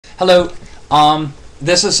Hello.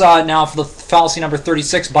 This is now for the fallacy number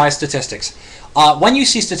 36, bias statistics. When you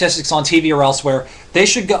see statistics on TV or elsewhere, they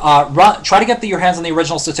should try to get your hands on the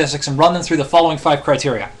original statistics and run them through the following 5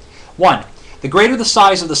 criteria. 1. The greater the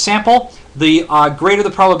size of the sample, the greater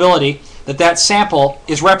the probability that that sample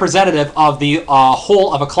is representative of the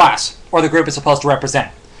whole of a class, or the group it's supposed to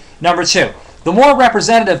represent. Number 2. The more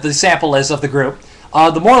representative the sample is of the group,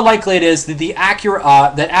 the more likely it is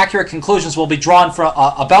that accurate conclusions will be drawn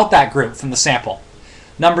about that group from the sample.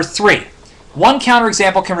 Number 3. One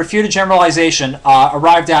counterexample can refute a generalization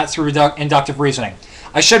arrived at through inductive reasoning.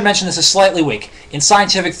 I should mention this is slightly weak. In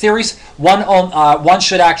scientific theories, one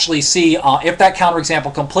should actually see if that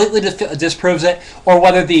counterexample completely disproves it, or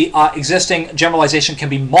whether the existing generalization can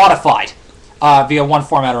be modified via one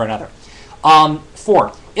format or another.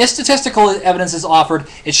 4. If statistical evidence is offered,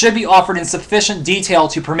 it should be offered in sufficient detail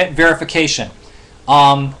to permit verification.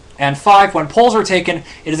 And 5. When polls are taken,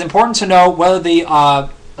 it is important to know whether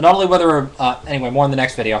anyway, more in the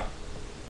next video.